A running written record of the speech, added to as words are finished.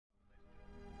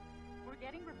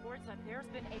There's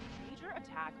been a major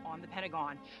attack on the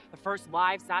Pentagon. The first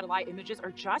live satellite images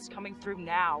are just coming through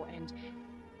now, and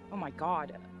oh my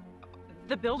God,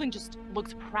 the building just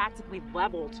looks practically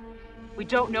leveled. We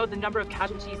don't know the number of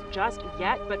casualties just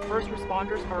yet, but first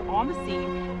responders are on the scene,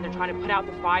 and they're trying to put out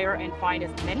the fire and find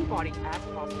as many bodies as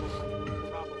possible.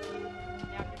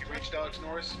 You reached Alex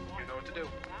Norris, you know what to do.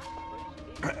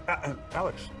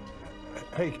 Alex,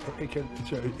 hey kid,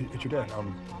 it's your dad.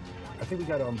 I think we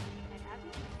got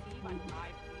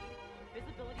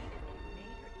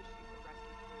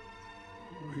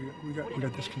we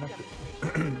got disconnected.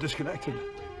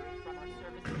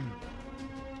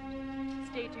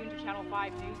 Stay tuned to Channel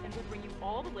 5 News, and we'll bring you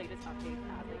all the latest updates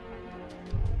as they come.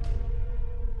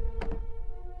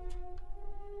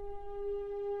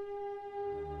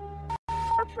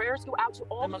 Our prayers go out to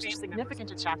all the most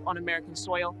significant attack on American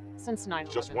soil since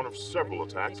 9/11. Just one of several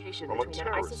attacks from a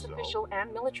terrorist ISIS cell. official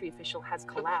and military official has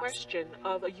collapsed. The question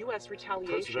of a U.S. The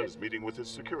retaliation. president is meeting with his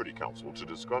Security Council to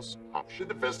discuss The options.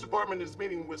 Defense Department is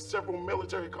meeting with several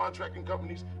military contracting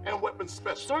companies and weapons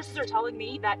specialists. Sources are telling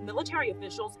me that military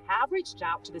officials have reached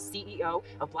out to the CEO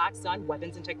of Black Sun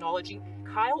Weapons and Technology,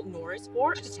 Kyle Norris,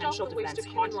 for a To stop potential the waste defense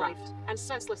of human contract. life and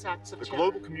senseless acts of The terror.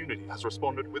 global community has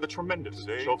responded with a tremendous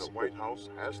Today, show of the support. White House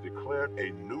has declared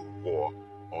a new war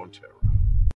on terror.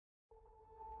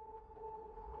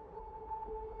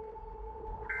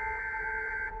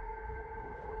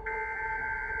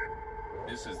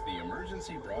 This is the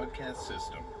emergency broadcast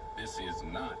system. This is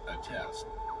not a test.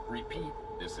 Repeat,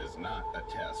 this is not a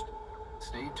test.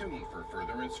 Stay tuned for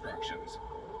further instructions.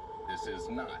 This is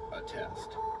not a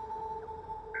test.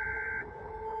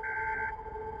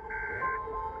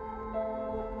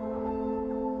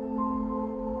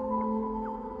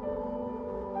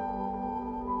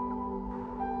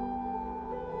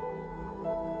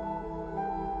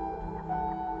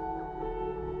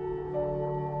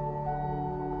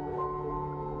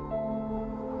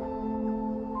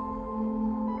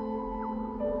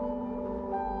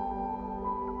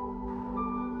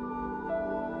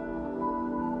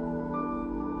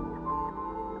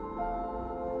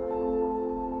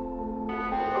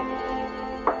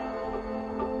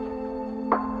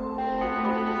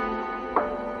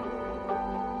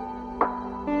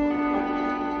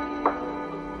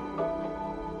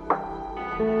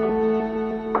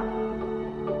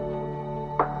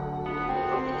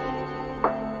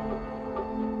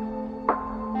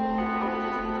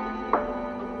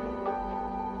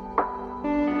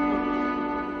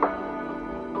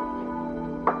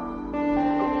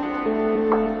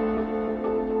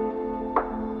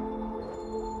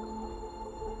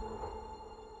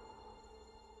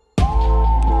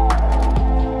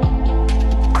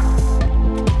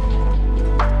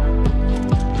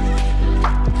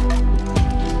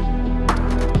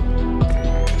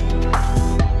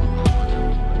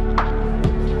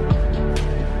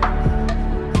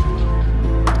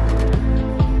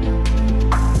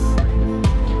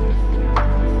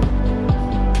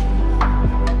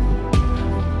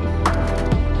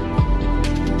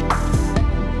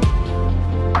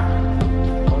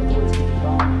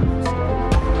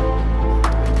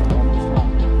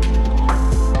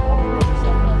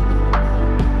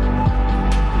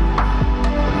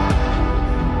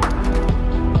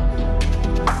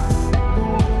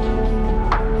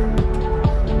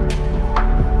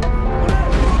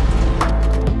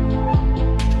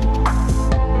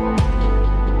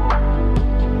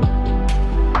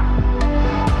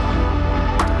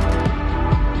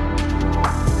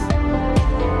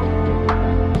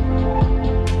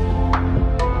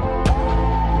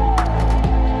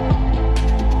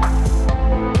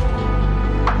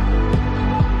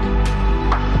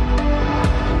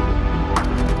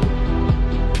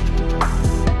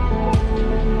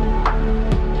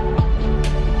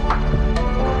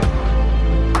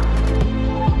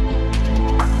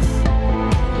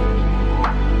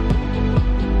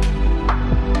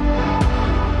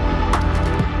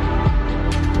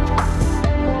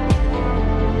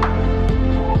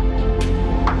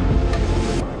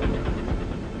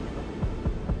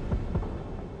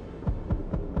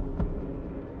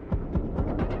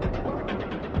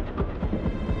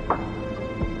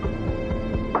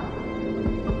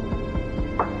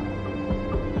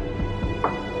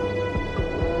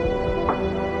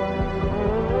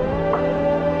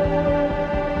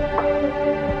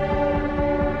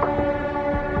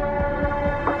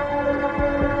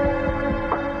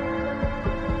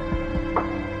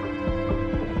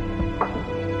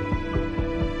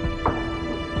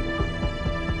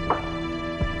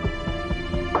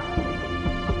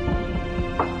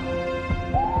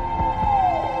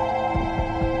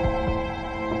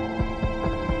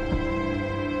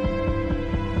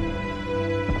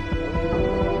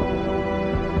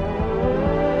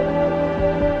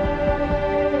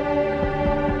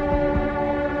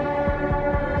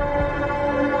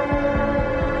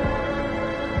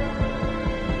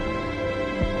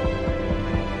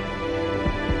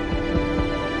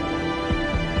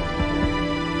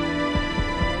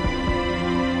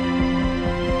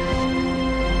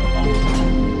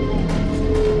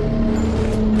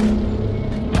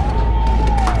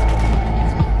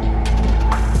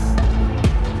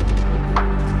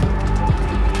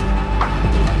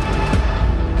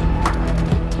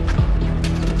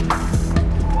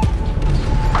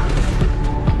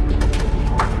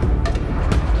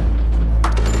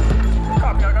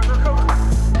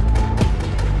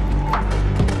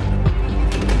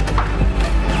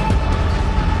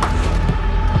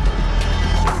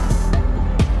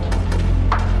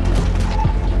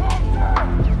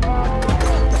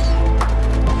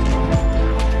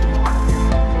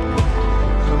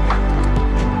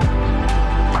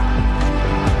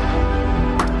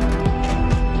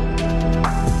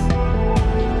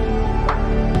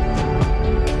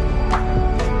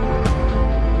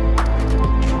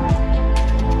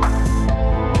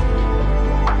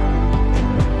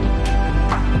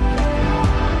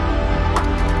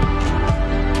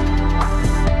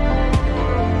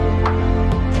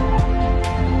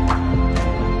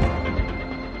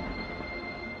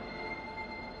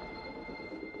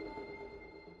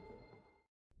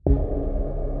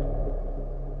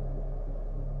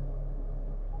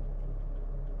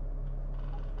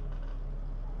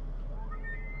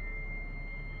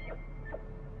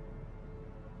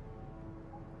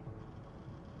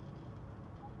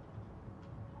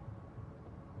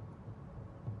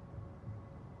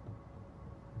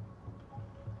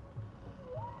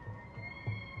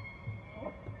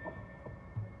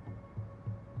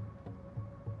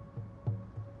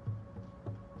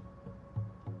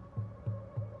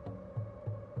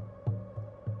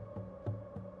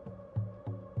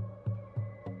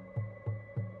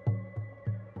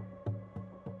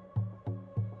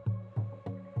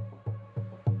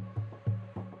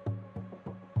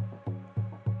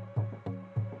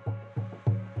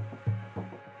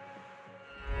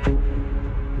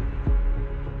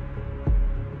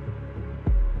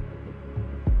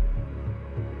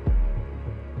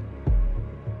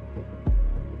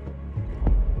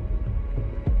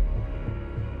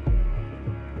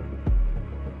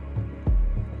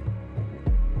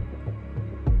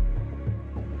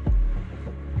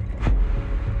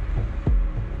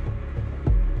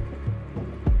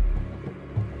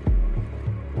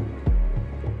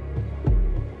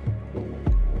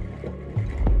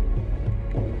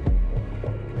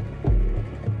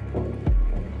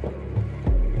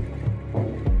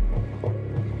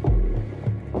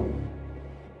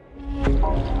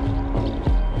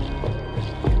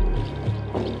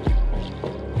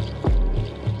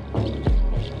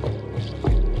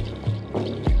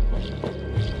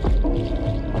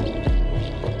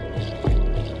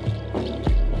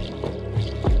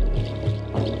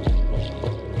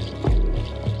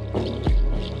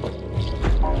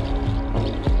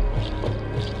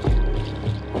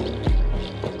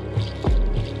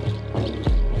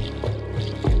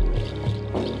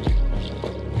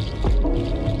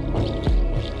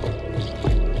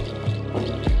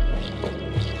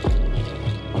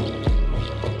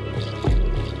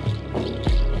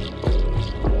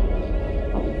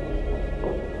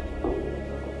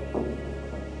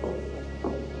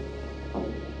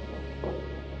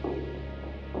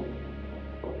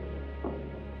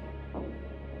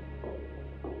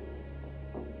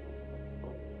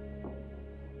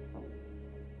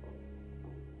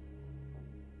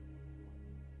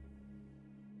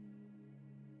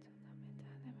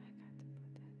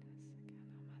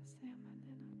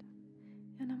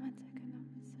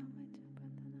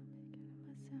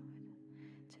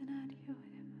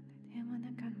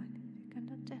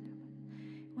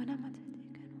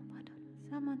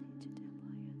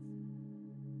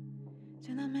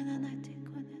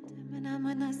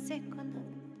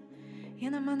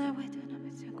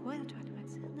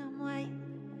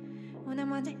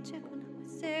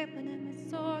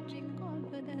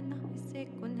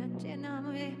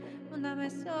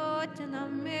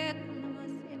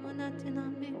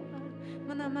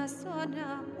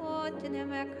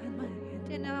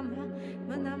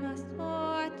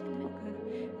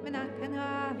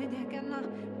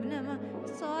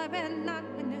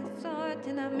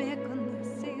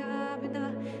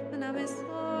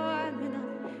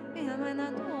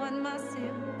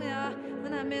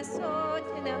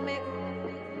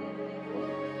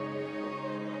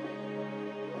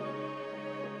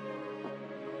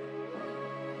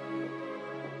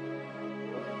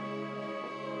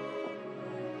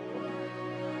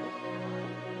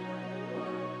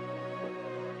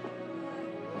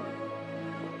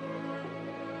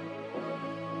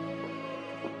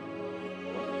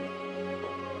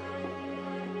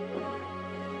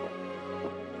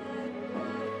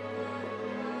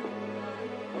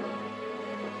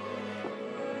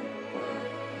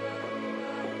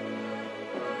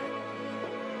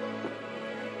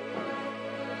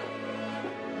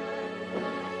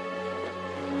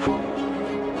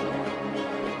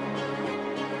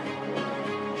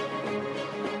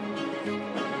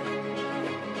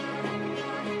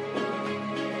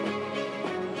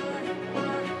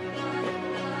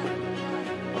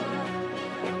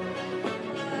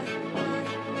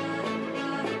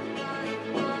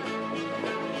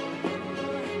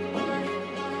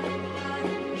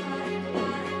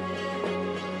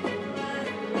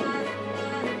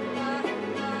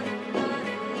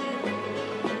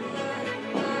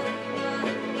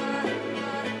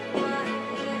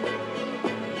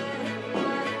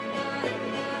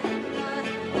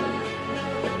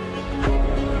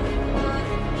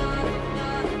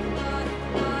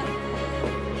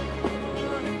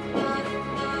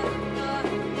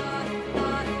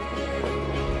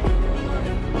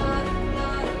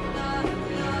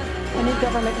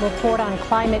 Government report on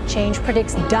climate change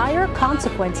predicts dire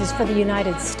consequences for the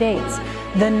United States.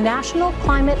 The National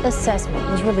Climate Assessment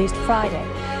was released Friday.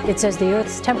 It says the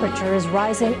Earth's temperature is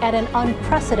rising at an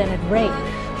unprecedented rate,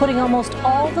 putting almost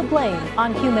all the blame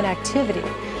on human activity.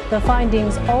 The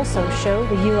findings also show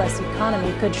the U.S.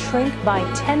 economy could shrink by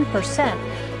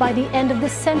 10% by the end of the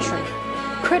century.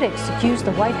 Critics accuse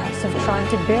the White House of trying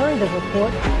to bury the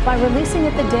report by releasing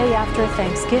it the day after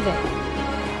Thanksgiving.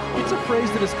 It's a phrase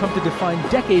that has come to define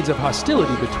decades of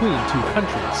hostility between two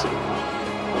countries.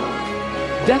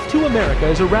 Death to America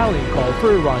is a rallying call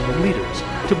for Iranian leaders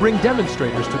to bring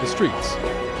demonstrators to the streets.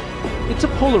 It's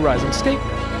a polarizing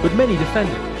statement, with many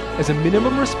defending as a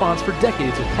minimum response for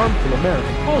decades of harmful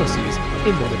American policies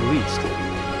in the Middle East.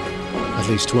 At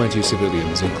least 20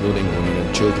 civilians, including women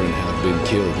and children, have been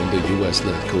killed in the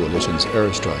U.S.-led coalition's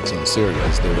airstrikes on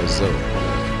Syria's Deir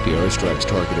ez-Zor. The airstrikes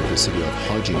targeted the city of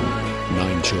Hajin.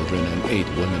 9 children and 8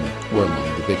 women were among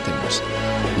the victims.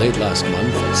 Late last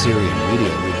month, Syrian media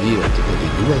revealed that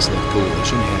the US-led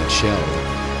coalition had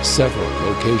shelled several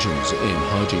locations in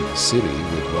Hajin city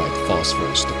with white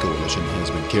phosphorus. The coalition has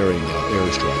been carrying out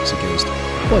airstrikes against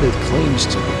what it claims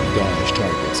to be Daesh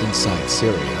targets inside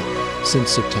Syria since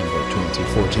September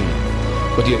 2014.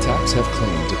 But the attacks have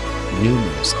claimed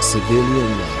numerous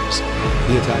civilian lives.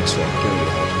 The attacks were carried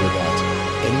out without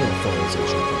any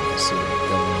authorization from the Syrian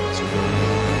government.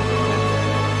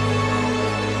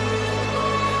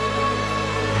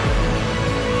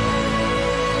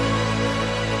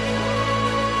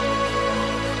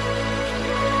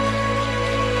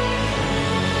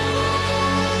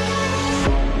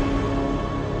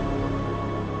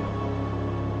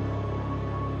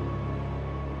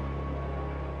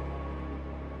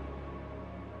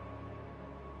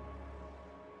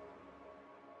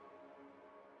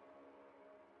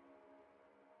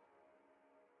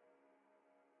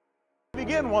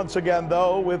 Begin once again,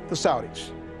 though, with the Saudis.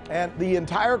 And the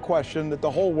entire question that the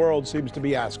whole world seems to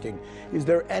be asking, is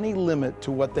there any limit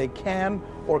to what they can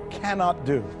or cannot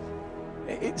do?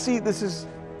 See, this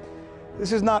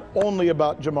is not only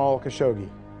about Jamal Khashoggi.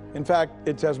 In fact,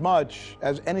 it's as much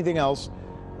as anything else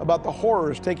about the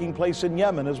horrors taking place in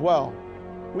Yemen as well.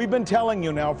 We've been telling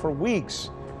you now for weeks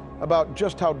about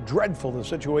just how dreadful the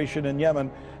situation in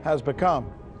Yemen has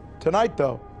become. Tonight,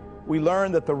 though, we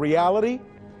learn that the reality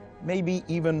may be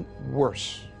even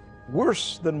worse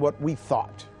than what we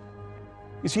thought.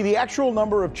 You see, the actual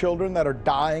number of children that are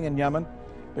dying in Yemen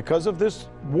because of this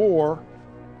war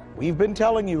we've been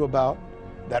telling you about,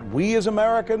 that we as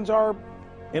Americans are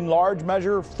in large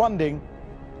measure funding,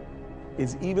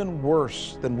 is even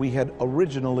worse than we had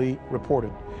originally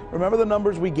reported. Remember the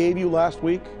numbers we gave you last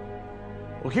week?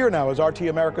 Well, here now is RT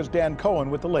America's Dan Cohen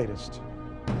with the latest.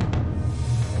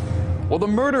 Well, the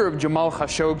murder of Jamal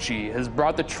Khashoggi has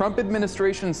brought the Trump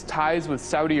administration's ties with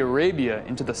Saudi Arabia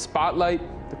into the spotlight.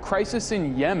 The crisis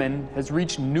in Yemen has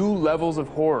reached new levels of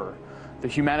horror. The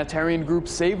humanitarian group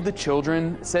Save the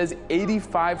Children says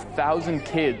 85,000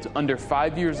 kids under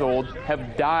 5 years old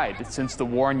have died since the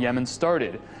war in Yemen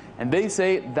started. And they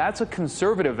say that's a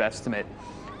conservative estimate.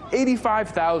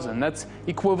 85,000, that's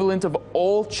equivalent of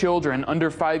all children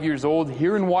under 5 years old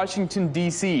here in Washington,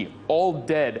 D.C., all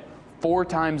dead 4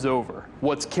 times over.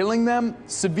 What's killing them?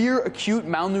 Severe acute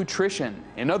malnutrition.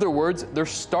 In other words, they're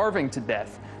starving to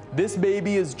death. This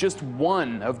baby is just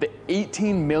one of the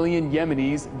 18 million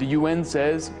Yemenis the UN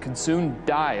says could soon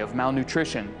die of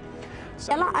malnutrition.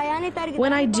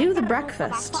 When I do the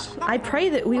breakfast, I pray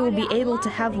that we will be able to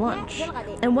have lunch.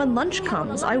 And when lunch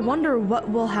comes, I wonder what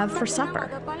we'll have for supper.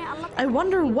 I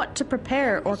wonder what to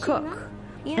prepare or cook.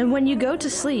 And when you go to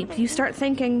sleep, you start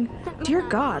thinking, dear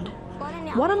God,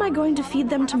 what am I going to feed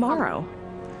them tomorrow?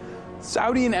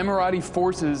 Saudi and Emirati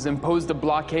forces imposed a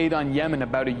blockade on Yemen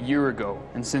about a year ago,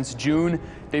 and since June,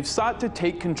 they've sought to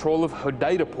take control of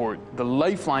Hodeidah port, the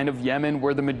lifeline of Yemen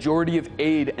where the majority of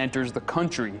aid enters the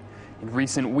country. In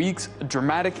recent weeks, a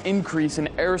dramatic increase in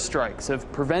airstrikes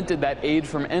have prevented that aid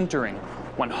from entering.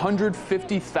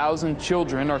 150,000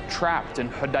 children are trapped in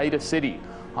Hodeidah city,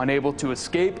 unable to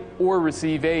escape or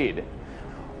receive aid.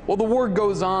 While the war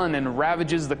goes on and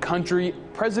ravages the country,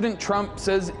 President Trump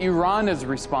says Iran is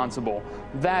responsible.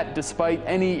 That, despite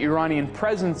any Iranian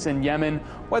presence in Yemen,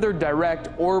 whether direct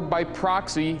or by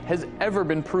proxy, has ever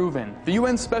been proven. The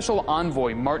UN Special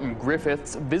Envoy Martin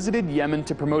Griffiths visited Yemen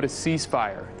to promote a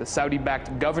ceasefire. The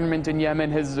Saudi-backed government in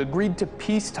Yemen has agreed to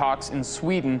peace talks in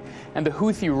Sweden, and the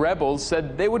Houthi rebels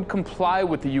said they would comply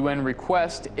with the UN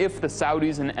request if the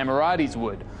Saudis and Emiratis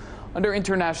would. Under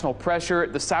international pressure,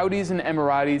 the Saudis and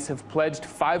Emiratis have pledged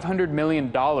 $500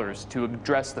 million to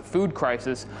address the food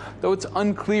crisis, though it's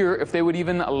unclear if they would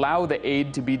even allow the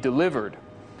aid to be delivered.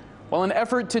 While an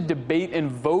effort to debate and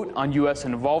vote on U.S.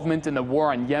 involvement in the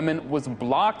war on Yemen was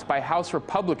blocked by House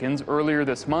Republicans earlier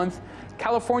this month,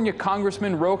 California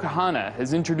Congressman Ro Khanna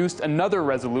has introduced another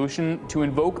resolution to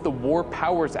invoke the War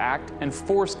Powers Act and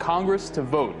force Congress to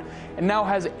vote, and now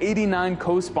has 89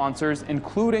 co-sponsors,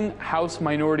 including House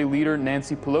Minority Leader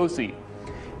Nancy Pelosi.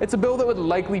 It's a bill that would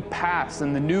likely pass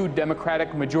in the new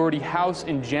Democratic majority House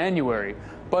in January,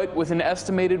 but with an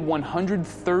estimated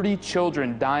 130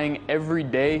 children dying every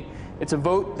day, it's a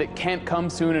vote that can't come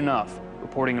soon enough.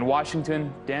 Reporting in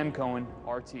Washington, Dan Cohen,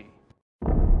 RT.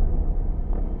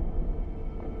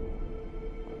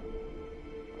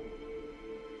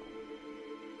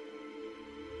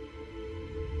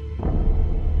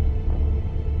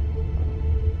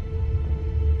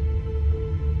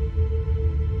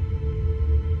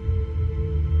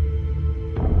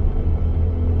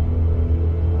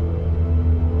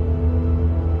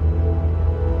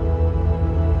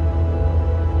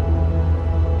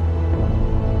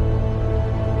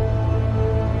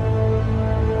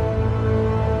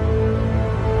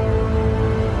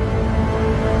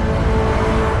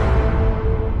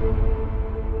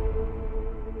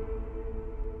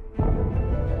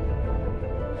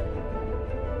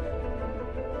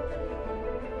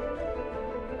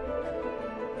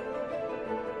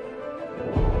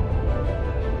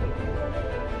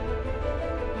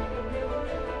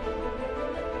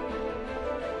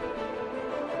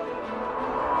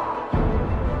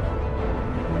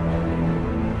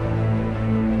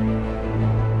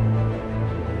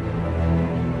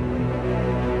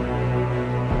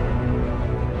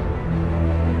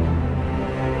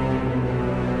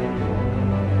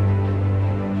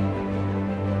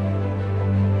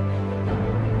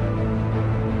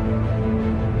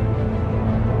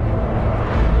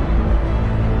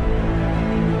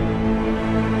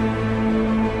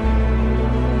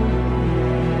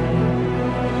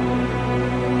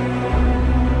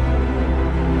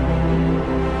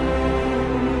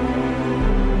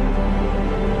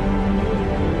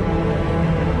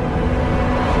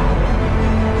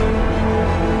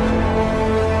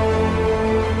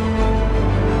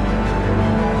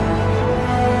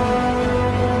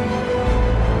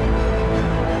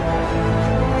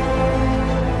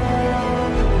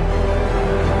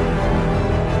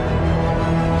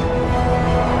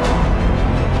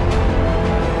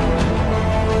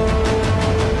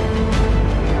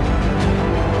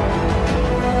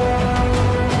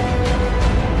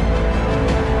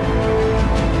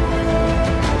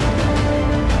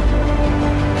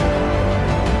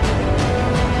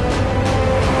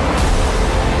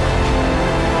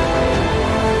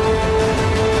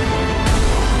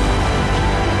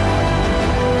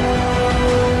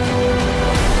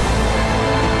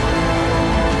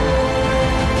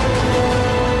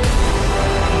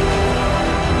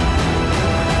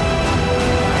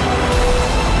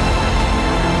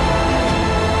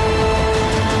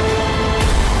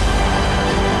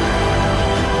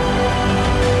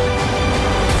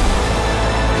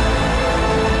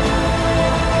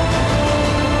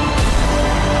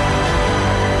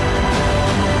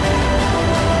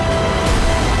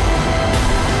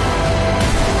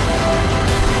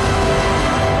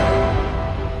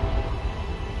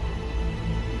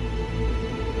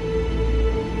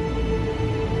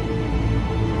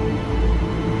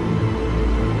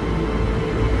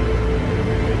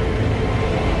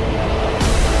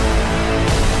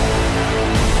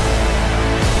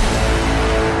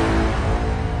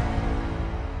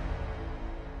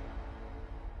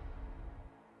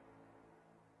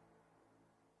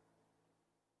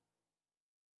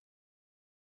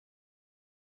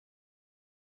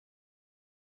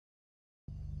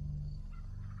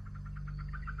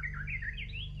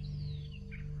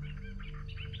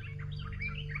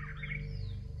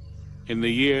 In the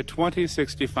year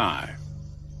 2065,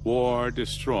 war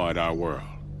destroyed our world.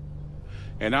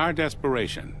 In our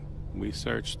desperation, we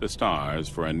searched the stars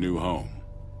for a new home.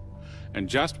 And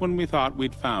just when we thought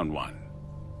we'd found one,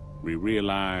 we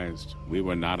realized we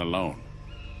were not alone.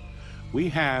 We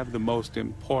have the most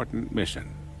important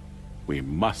mission. We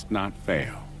must not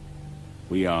fail.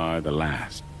 We are the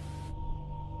last.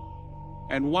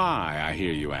 And why, I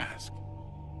hear you ask?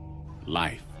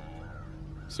 Life.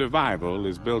 Survival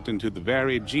is built into the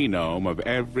very genome of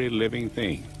every living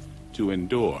thing, to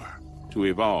endure, to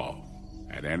evolve,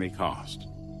 at any cost.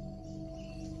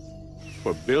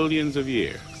 For billions of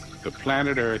years, the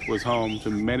planet Earth was home to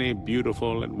many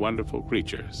beautiful and wonderful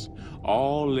creatures,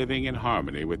 all living in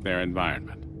harmony with their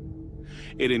environment.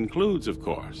 It includes, of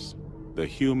course, the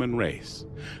human race,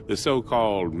 the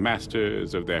so-called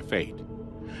masters of their fate,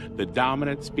 the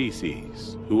dominant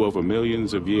species who, over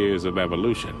millions of years of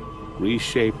evolution,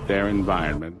 reshaped their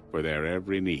environment for their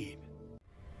every need.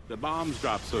 The bombs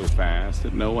dropped so fast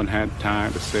that no one had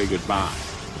time to say goodbye,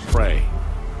 to pray,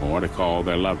 or to call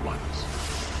their loved ones.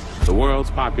 The world's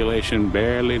population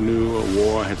barely knew a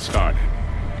war had started,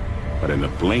 but in the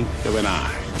blink of an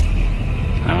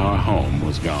eye, our home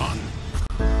was gone.